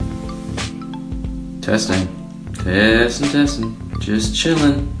Testing. Testing. Just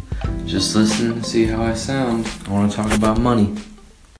chilling. Just listening to see how I sound. I want to talk about money.